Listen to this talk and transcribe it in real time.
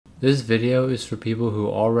This video is for people who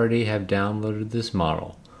already have downloaded this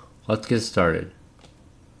model. Let's get started.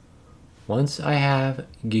 Once I have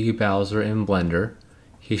Giga in Blender,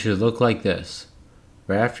 he should look like this.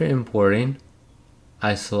 Right after importing,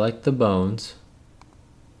 I select the bones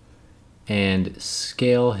and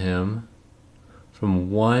scale him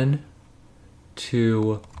from 1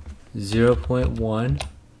 to 0.1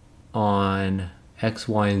 on X,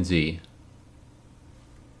 Y, and Z.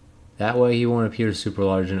 That way he won't appear super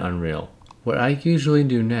large in Unreal. What I usually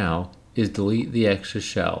do now is delete the extra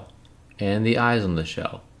shell and the eyes on the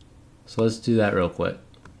shell. So let's do that real quick.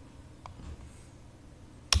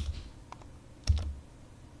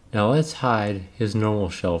 Now let's hide his normal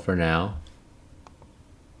shell for now.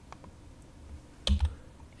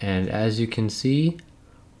 And as you can see,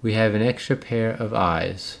 we have an extra pair of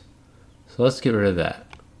eyes. So let's get rid of that.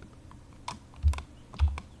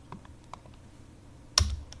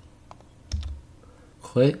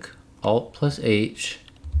 Click Alt+H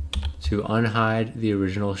to unhide the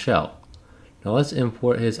original shell. Now let's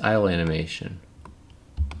import his idle animation.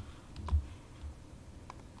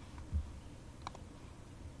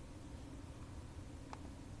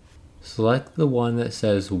 Select the one that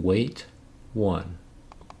says Wait 1.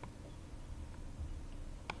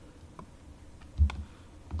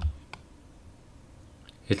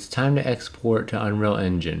 It's time to export to Unreal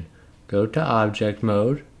Engine. Go to Object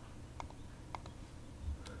Mode,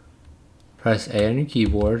 press A on your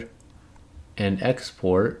keyboard, and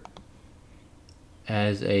export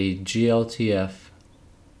as a GLTF.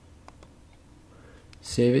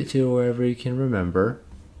 Save it to wherever you can remember,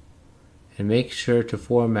 and make sure to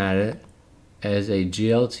format it as a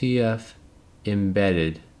GLTF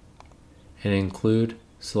embedded and include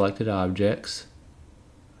selected objects,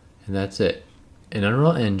 and that's it. In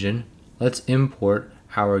Unreal Engine, let's import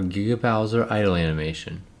our Giga idle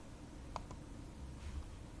animation.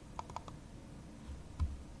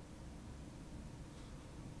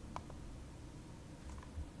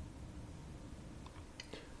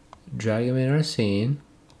 Drag him in our scene.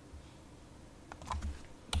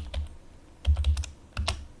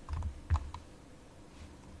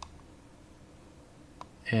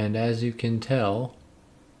 And as you can tell,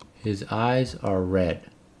 his eyes are red.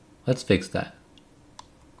 Let's fix that.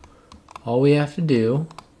 All we have to do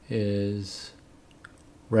is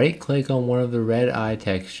right click on one of the red eye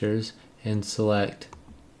textures and select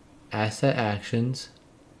Asset Actions,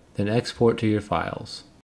 then export to your files.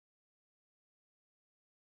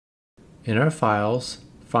 In our files,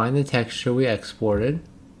 find the texture we exported,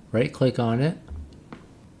 right click on it,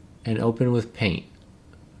 and open with Paint.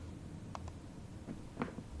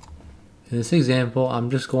 In this example,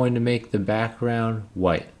 I'm just going to make the background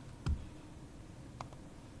white.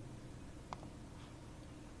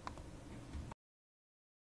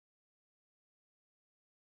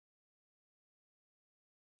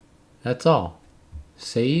 That's all.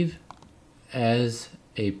 Save as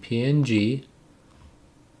a PNG,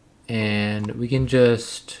 and we can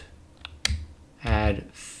just add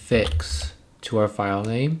fix to our file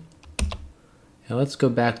name. And let's go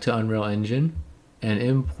back to Unreal Engine and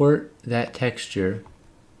import that texture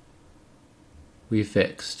we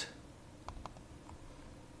fixed.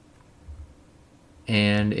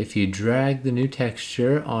 And if you drag the new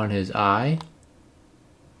texture on his eye,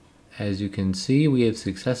 as you can see, we have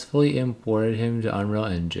successfully imported him to Unreal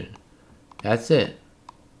Engine. That's it.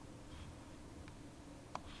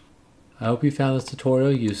 I hope you found this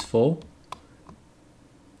tutorial useful,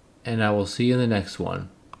 and I will see you in the next one.